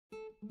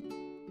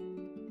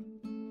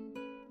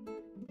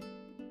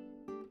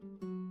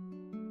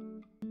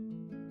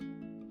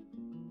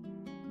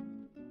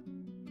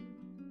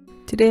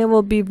Today I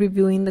will be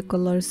reviewing the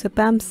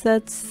Colorzepam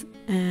sets,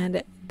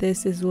 and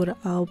this is what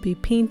I'll be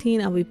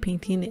painting. I'll be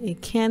painting a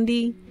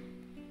candy.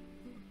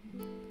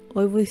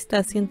 Hoy voy a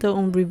estar haciendo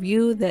un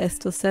review de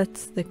estos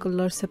sets de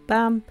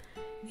Colorzepam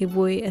y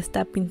voy a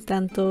estar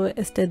pintando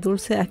este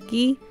dulce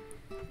aquí.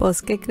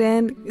 Pues, ¿qué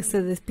creen?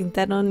 Se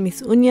despintaron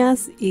mis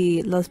uñas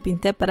y los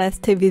pinté para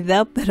este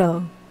video,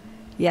 pero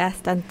ya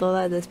están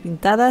todas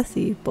despintadas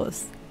y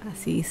pues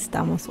así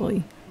estamos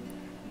hoy.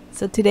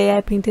 So today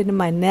I painted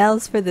my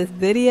nails for this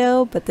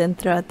video, but then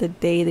throughout the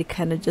day they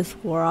kind of just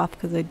wore off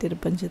because I did a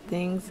bunch of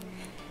things.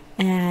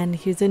 And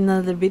here's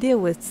another video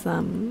with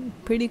some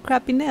pretty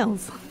crappy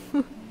nails.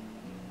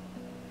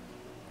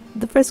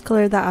 The first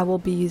color that I will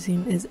be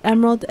using is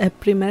emerald. El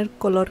primer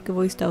color que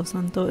voy a estar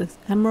usando es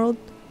emerald.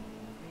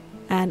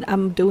 And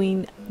I'm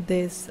doing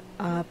this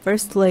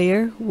first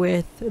layer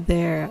with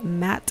their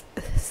matte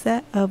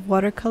set of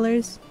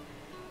watercolors.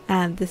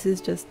 And this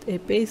is just a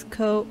base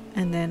coat,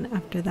 and then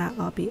after that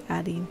I'll be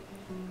adding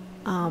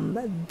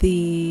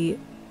the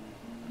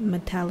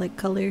metallic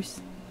colors.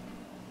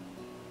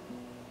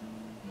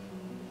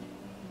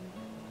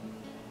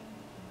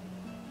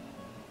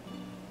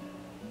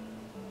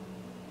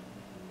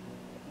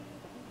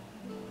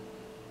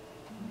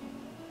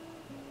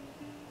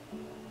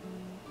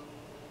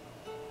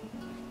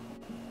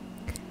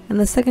 And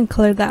the second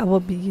color that I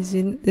will be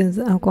using is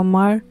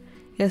Aquamar.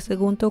 El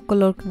segundo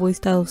color que voy a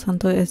estar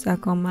usando es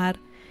Aquamar,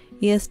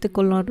 y este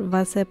color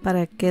va a ser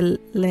para que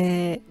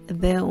le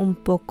dé un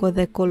poco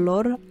de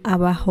color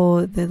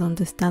abajo de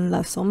donde están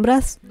las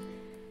sombras.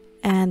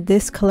 And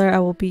this color I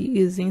will be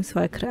using so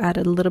I could add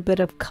a little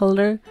bit of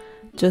color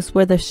just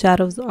where the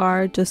shadows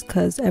are, just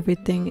because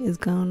everything is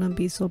gonna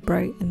be so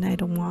bright and I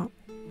don't want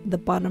the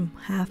bottom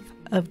half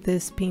of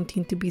this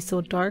painting to be so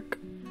dark.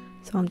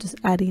 So I'm just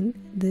adding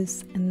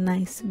this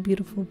nice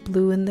beautiful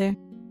blue in there.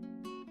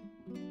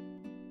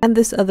 And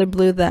this other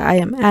blue that I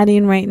am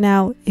adding right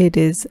now, it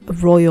is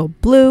royal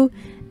blue.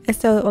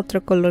 Este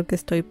otro color que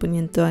estoy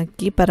poniendo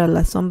aquí para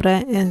la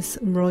sombra es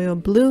royal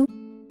blue.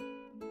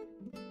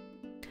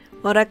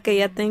 Ahora que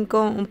ya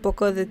tengo un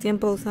poco de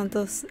tiempo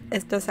usando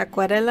estas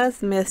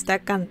acuarelas, me está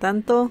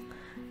encantando.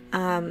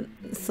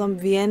 Son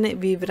bien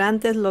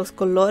vibrantes los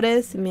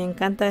colores, me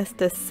encanta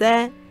este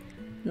set.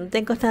 No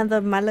tengo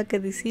nada malo que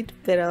decir,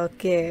 pero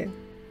que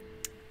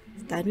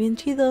están bien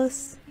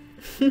chidos.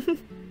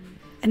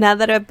 And now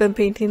that I've been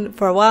painting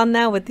for a while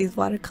now with these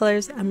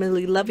watercolors, I'm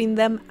really loving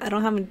them. I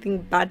don't have anything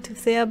bad to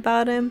say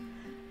about them.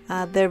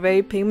 They're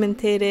very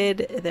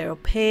pigmented, they're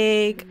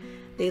opaque,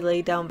 they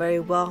lay down very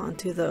well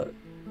onto the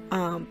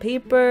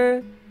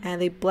paper, and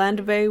they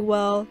blend very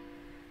well.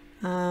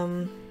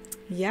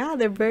 Yeah,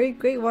 they're very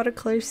great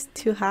watercolors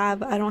to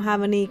have. I don't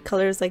have any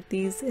colors like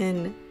these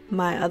in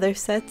my other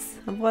sets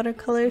of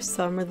watercolors,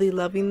 so I'm really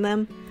loving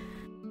them.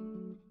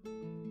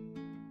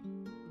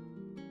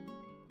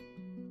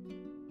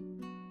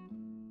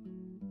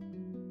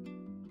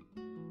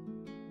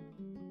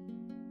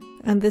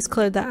 And this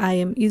color that I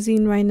am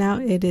using right now,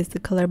 it is the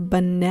color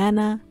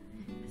Banana,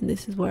 and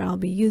this is where I'll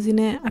be using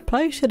it. I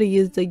probably should have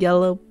used the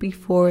yellow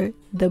before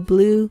the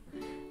blue,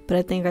 but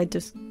I think I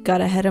just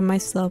got ahead of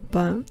myself,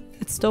 but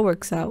it still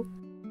works out.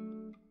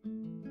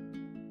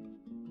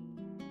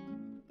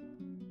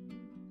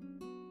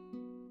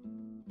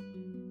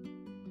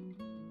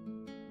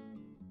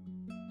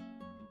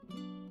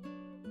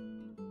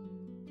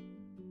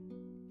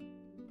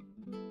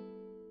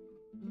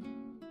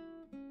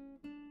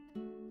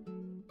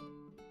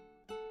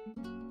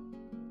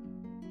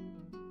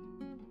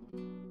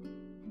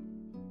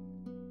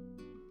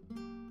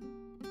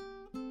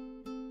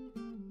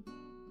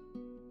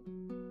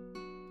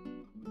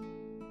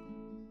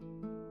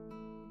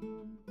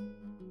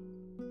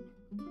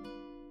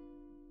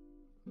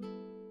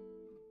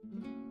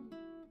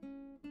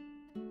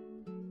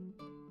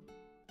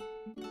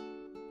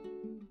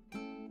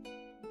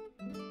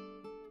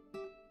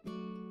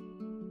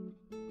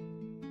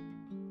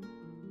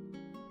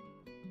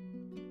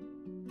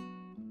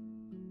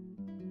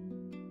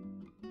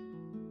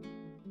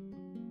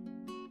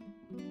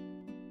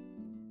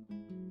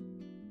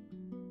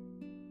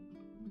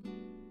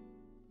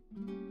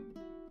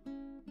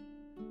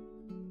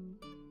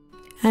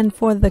 And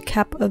for the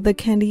cap of the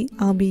candy,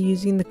 I'll be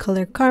using the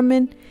color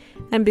Carmen.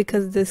 And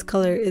because this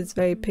color is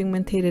very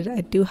pigmented,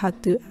 I do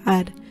have to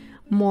add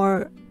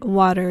more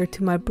water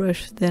to my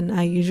brush than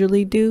I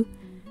usually do.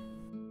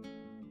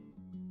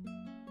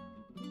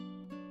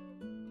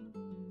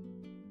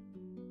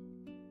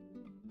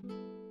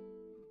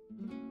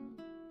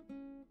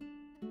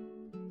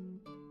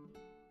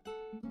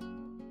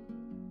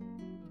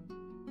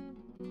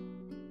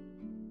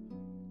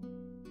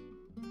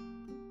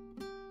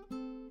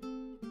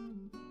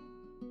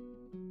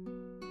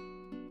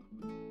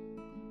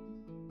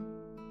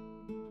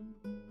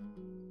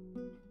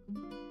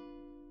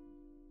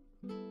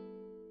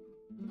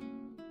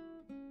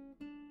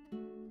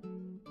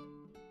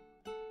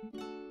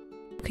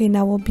 Okay,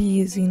 now we'll be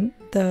using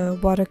the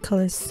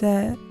watercolor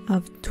set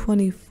of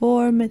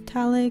 24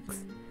 metallics.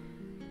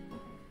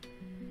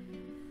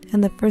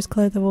 And the first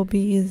color that we'll be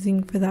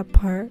using for that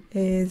part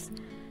is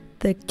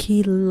the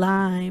key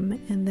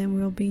lime, and then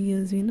we'll be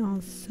using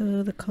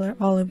also the color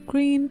olive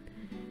green,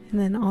 and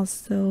then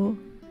also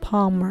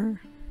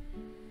palmer.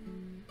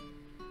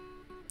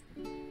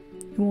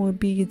 And we'll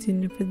be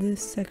using it for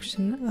this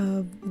section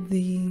of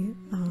the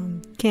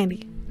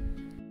candy.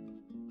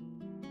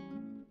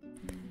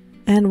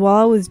 And while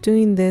I was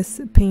doing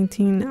this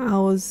painting, I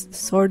was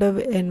sort of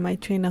in my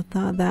train of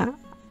thought that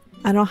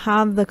I don't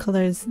have the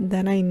colors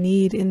that I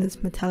need in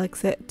this metallic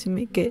set to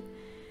make it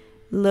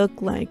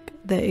look like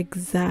the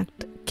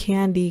exact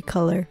candy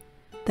color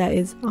that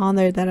is on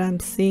there that I'm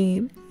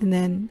seeing. And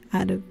then I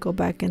had to go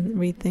back and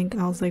rethink.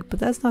 I was like, but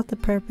that's not the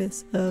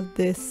purpose of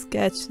this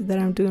sketch that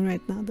I'm doing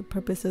right now. The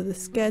purpose of the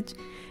sketch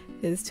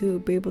is to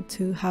be able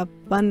to have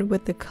fun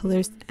with the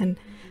colors and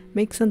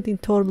make something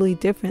totally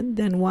different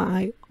than what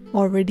I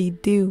already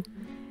do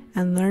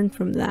and learn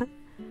from that.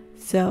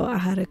 So I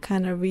had to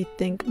kind of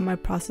rethink my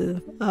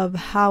process of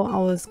how I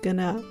was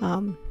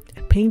gonna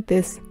paint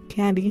this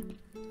candy.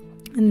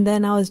 And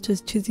then I was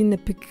just choosing the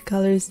picky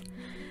colors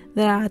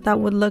that I thought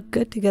would look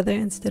good together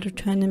instead of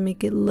trying to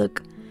make it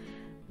look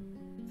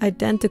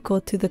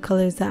identical to the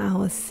colors that I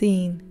was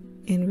seeing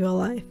in real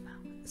life.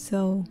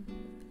 So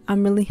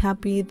I'm really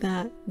happy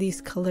that these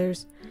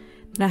colors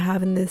that I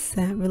have in this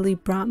set really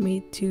brought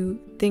me to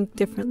think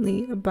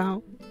differently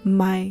about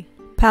my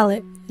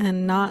palette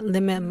and not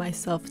limit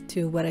myself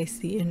to what I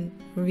see in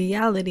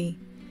reality,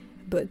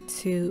 but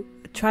to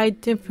try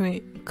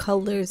different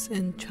colors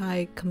and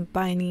try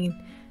combining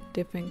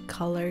different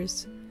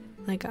colors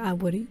like I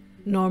would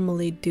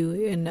normally do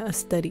in a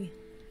study.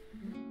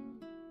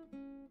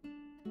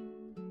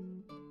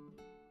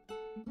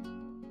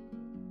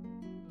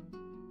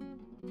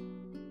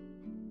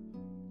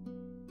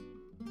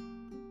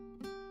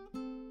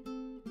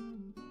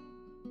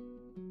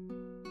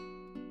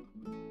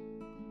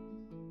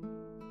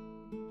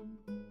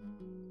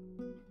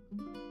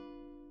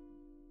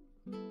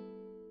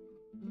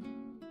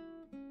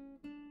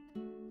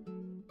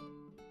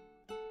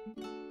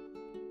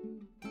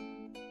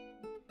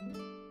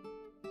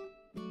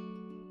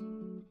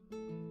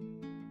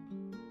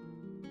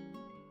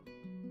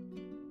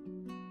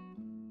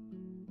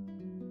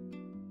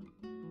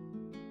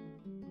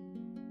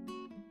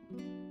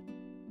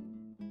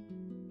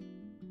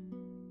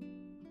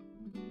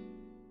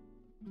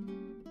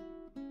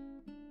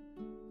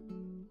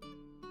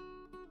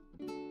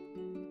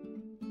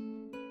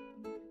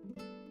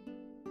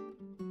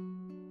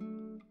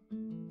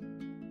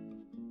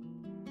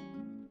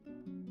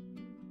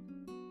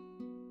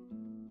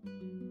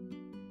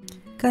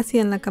 Casi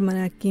en la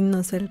cámara aquí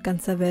no se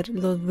alcanza a ver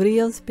los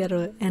brillos,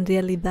 pero en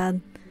realidad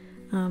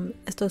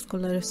estos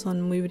colores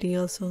son muy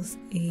brillosos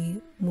y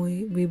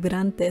muy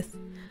vibrantes.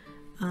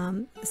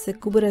 Se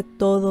cubre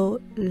todo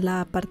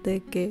la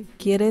parte que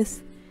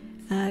quieres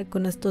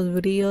con estos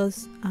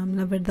brillos.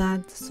 La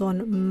verdad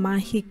son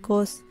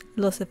mágicos.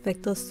 Los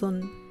efectos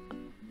son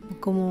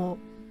como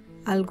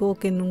algo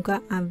que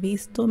nunca he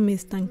visto. Me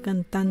están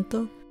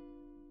encantando.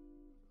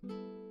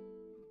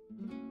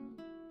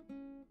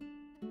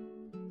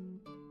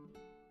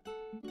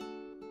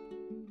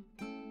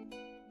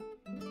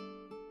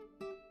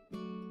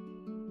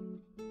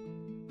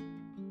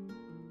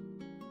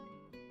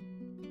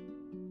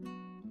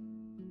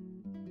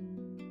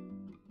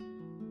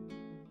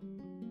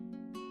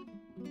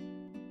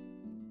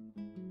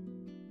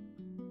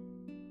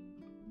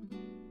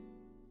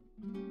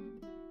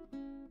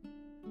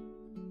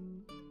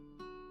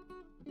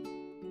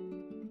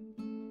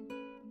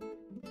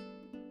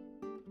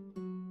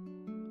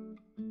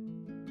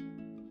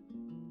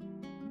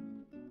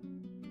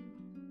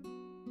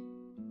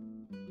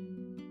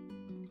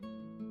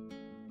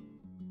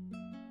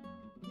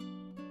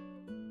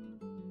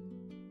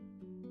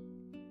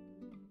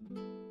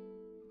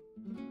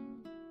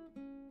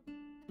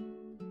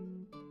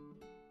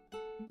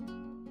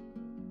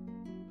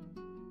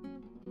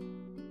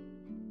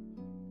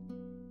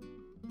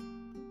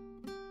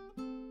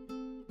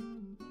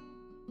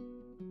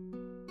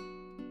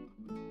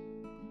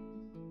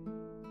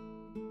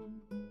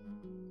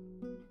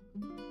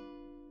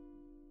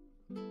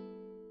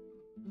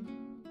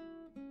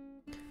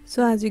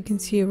 So as you can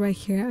see right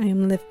here, I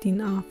am lifting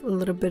off a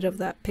little bit of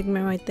that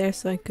pigment right there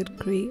so I could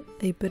create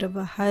a bit of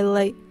a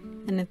highlight.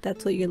 And if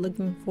that's what you're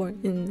looking for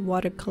in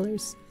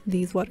watercolors,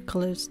 these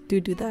watercolors do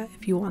that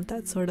if you want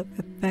that sort of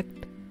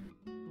effect.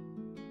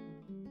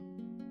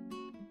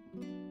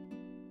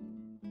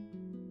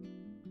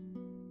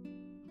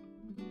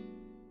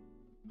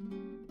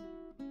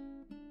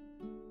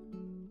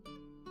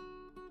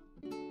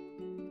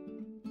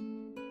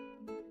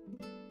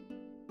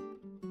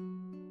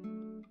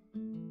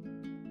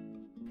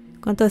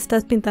 Cuando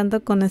estás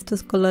pintando con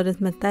estos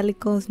colores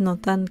metálicos,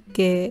 notan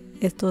que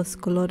estos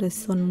colores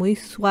son muy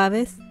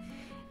suaves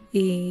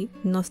y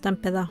no están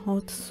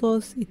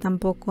pegajosos y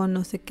tampoco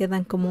no se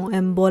quedan como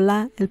en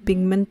bola el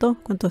pigmento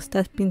cuando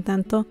estás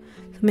pintando.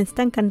 Me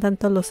están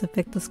encantando los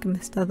efectos que me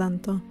está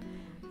dando,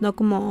 no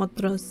como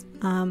otros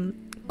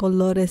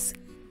colores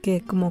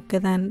que como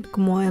quedan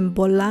como en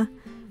bola,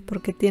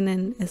 porque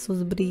tienen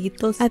esos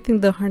brillitos. I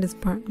think the hardest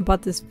part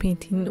about this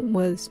painting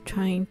was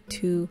trying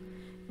to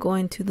go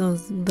into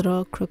those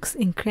little crooks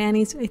and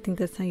crannies, I think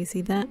that's how you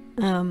see that,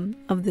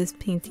 of this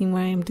painting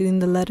where I'm doing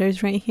the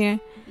letters right here.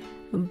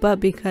 But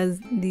because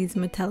these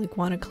metallic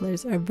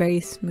watercolors are very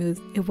smooth,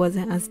 it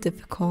wasn't as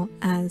difficult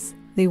as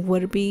they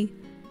would be.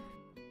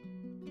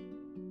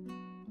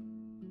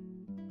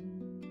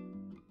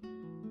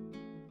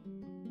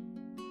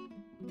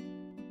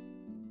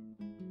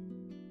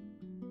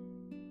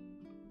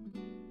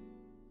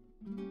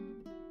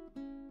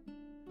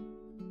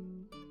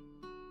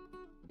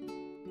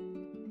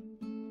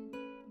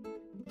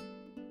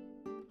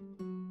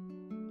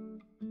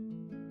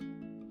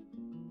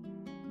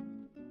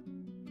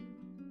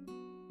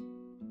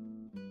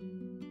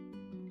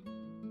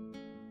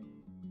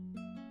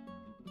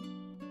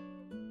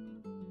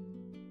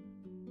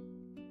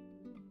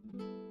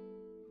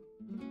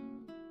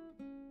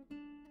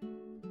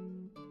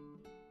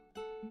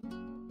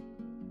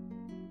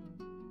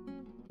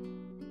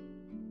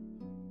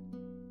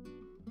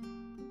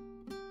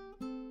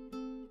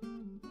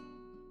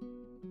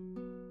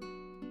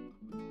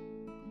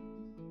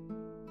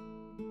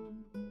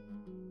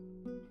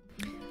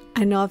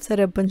 I know I've said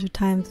it a bunch of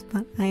times,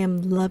 but I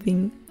am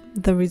loving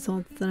the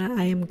results that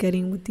I am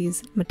getting with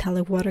these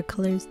metallic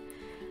watercolors.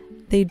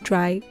 They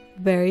dry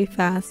very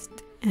fast,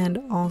 and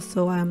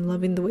also I'm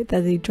loving the way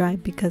that they dry,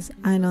 because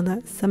I know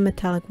that some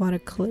metallic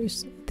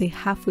watercolors, they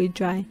halfway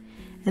dry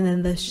and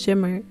then the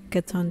shimmer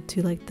gets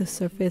onto like the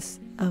surface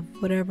of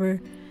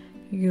whatever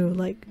you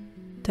like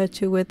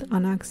touch it with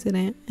on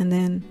accident, and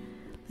then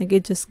like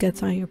it just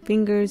gets on your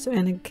fingers,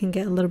 and it can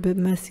get a little bit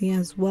messy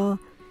as well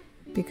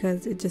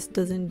because it just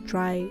doesn't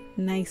dry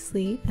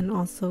nicely, and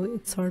also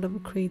it sort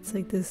of creates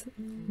like this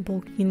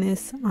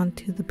bulkiness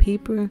onto the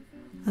paper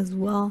as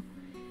well.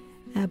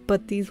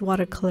 But these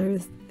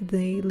watercolors,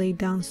 they lay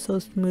down so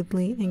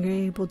smoothly, and you're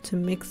able to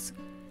mix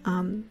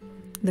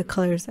the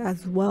colors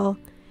as well,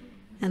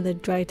 and the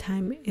dry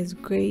time is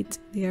great.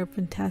 They are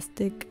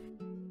fantastic.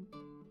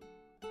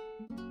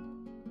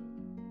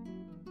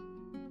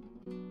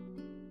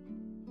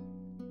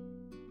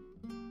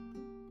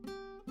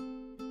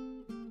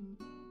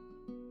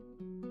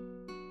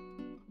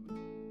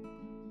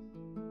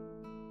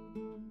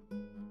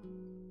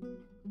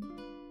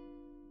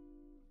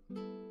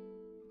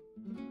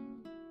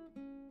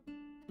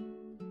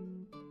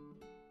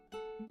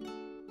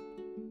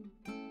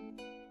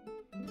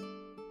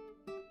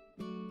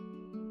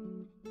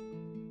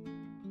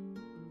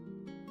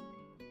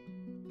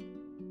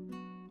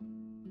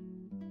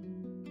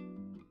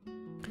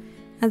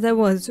 As I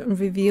was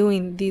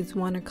reviewing these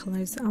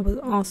watercolors, I was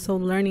also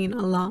learning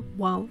a lot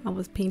while I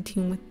was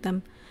painting with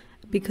them,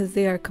 because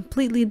they are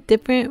completely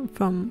different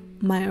from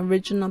my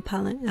original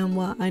palette and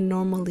what I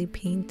normally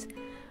paint.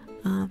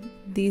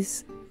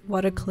 These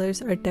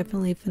watercolors are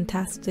definitely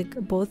fantastic.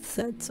 Both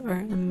sets are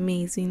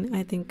amazing.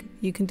 I think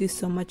you can do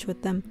so much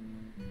with them,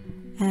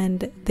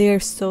 and they are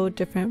so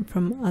different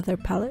from other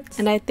palettes.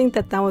 And I think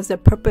that was the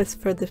purpose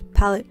for this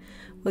palette,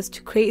 was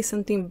to create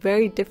something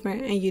very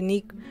different and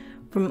unique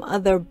from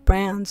other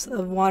brands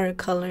of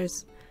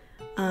watercolors.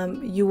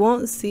 You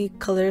won't see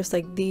colors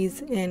like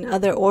these in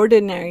other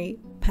ordinary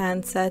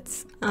pan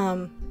sets,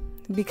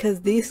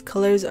 because these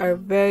colors are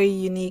very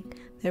unique.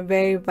 They're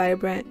very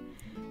vibrant.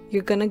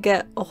 You're gonna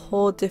get a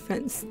whole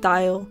different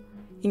style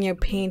in your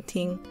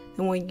painting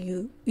than what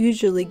you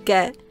usually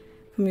get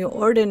from your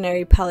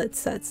ordinary palette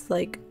sets.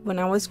 Like when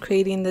I was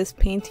creating this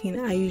painting,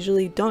 I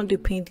usually don't do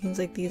paintings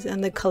like these,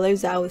 and the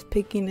colors that I was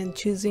picking and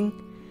choosing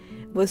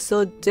was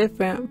so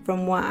different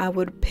from what I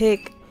would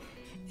pick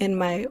in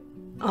my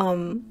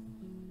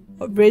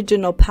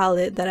original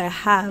palette that I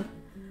have,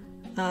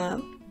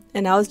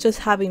 and I was just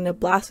having a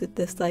blast with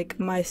this. Like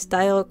my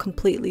style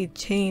completely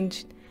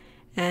changed,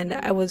 and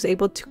I was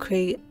able to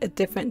create a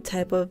different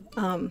type of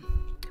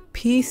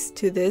piece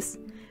to this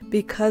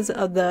because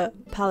of the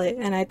palette.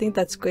 And I think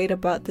that's great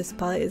about this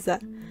palette, is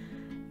that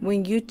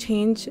when you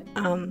change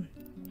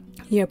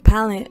your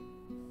palette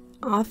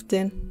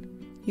often,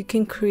 you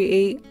can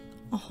create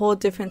a whole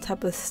different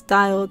type of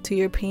style to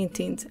your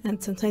paintings.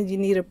 And sometimes you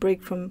need a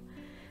break from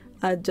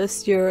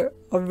just your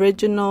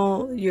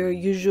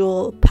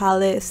usual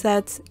palette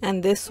sets.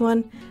 And this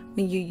one,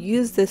 when you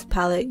use this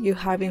palette, you're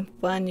having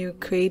fun, you're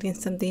creating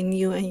something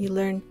new, and you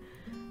learn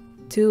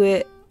to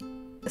it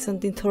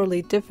something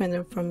totally different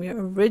than from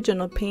your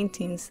original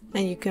paintings.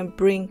 And you can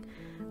bring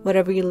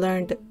whatever you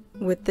learned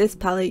with this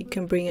palette, you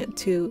can bring it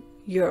to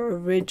your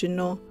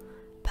original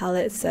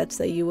palette sets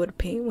that you would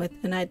paint with.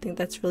 And I think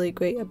that's really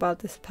great about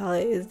this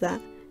palette, is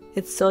that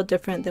it's so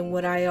different than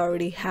what I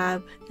already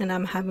have, and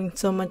I'm having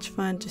so much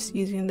fun just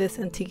using this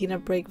and taking a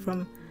break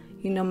from,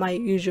 you know, my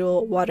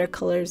usual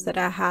watercolors that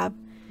I have,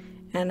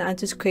 and I'm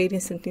just creating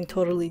something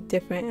totally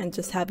different and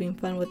just having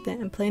fun with it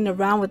and playing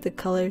around with the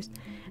colors.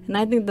 And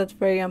I think that's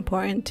very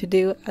important to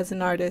do as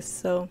an artist.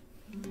 So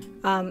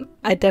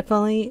I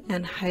definitely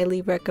and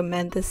highly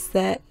recommend this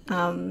set.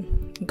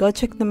 Go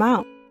check them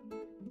out.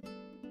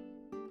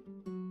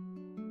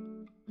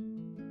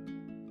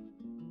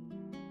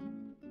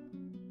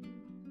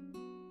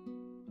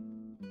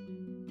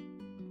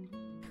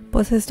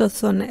 Pues estos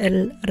son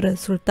el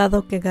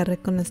resultado que agarré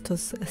con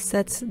estos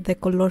sets de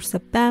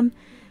Colorzepam.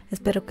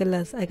 Espero que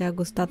les haya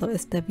gustado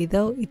este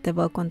video y te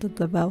veo cuando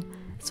te veo.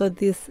 So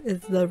this is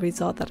the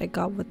result that I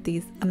got with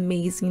these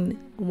amazing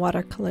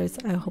watercolors.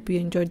 I hope you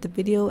enjoyed the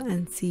video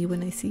and see you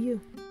when I see you.